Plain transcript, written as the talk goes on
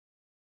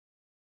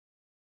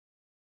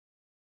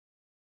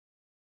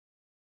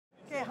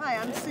Hi,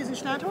 I'm Susan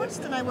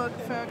Schnathorst and I work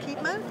for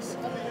Keepmoat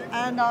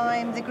and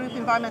I'm the Group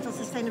Environmental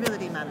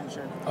Sustainability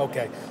Manager.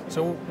 Okay,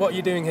 so what are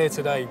you doing here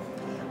today?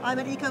 I'm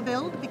at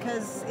EcoBuild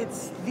because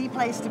it's the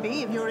place to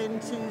be if you're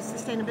into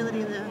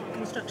sustainability in the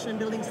construction and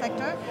building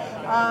sector.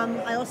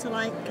 I also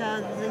like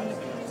the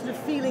sort of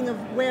feeling of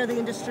where the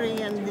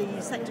industry and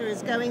the sector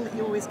is going that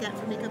you always get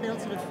from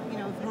EcoBuild, sort of,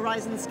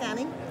 horizon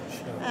scanning.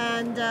 Sure.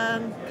 And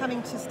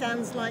coming to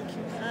stands like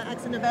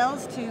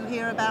AkzoNobel's to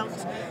hear about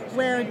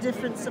where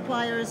different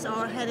suppliers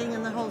are heading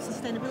in the whole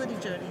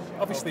sustainability journey.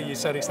 Obviously you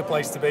said it's the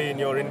place to be in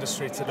your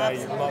industry today.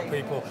 Absolutely. A lot of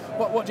people.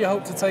 What do you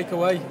hope to take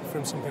away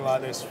from something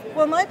like this?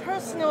 Well, my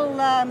personal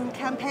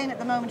campaign at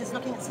the moment is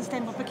looking at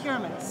sustainable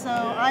procurement. So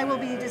I will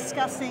be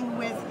discussing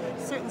with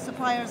certain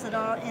suppliers that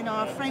are in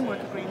our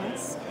framework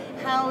agreements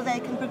how they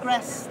can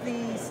progress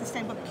the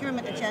sustainable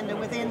procurement agenda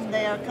within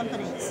their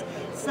companies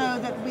so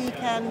that we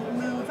can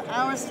move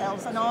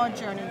ourselves on our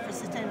journey for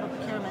sustainable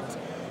procurement.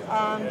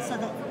 So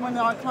that when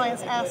our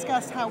clients ask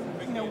us how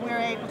we're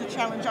able to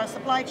challenge our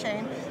supply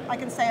chain, I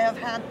can say I've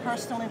had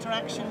personal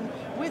interaction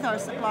with our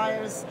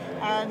suppliers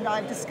and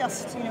I've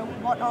discussed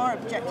what our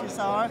objectives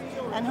are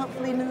and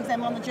hopefully move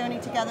them on the journey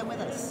together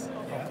with us.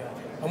 Okay.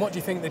 And what do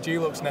you think the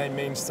Dulux name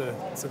means to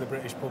the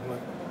British public?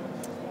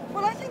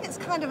 Well, I think it's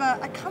kind of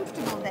a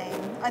comfortable name.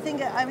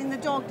 I mean, the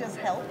dog does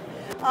help,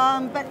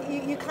 but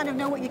you kind of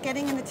know what you're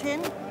getting in the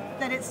tin,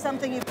 that it's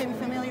something you've been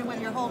familiar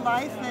with your whole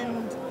life,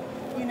 and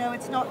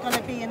it's not going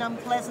to be an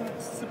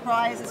unpleasant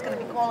surprise. It's going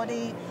to be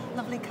quality,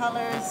 lovely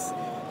colors.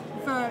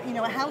 For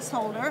a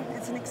householder,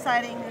 it's an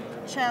exciting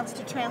chance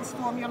to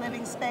transform your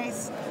living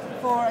space.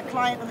 For a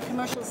client in the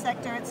commercial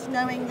sector, it's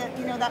knowing that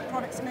that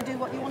product's going to do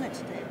what you want it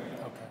to do.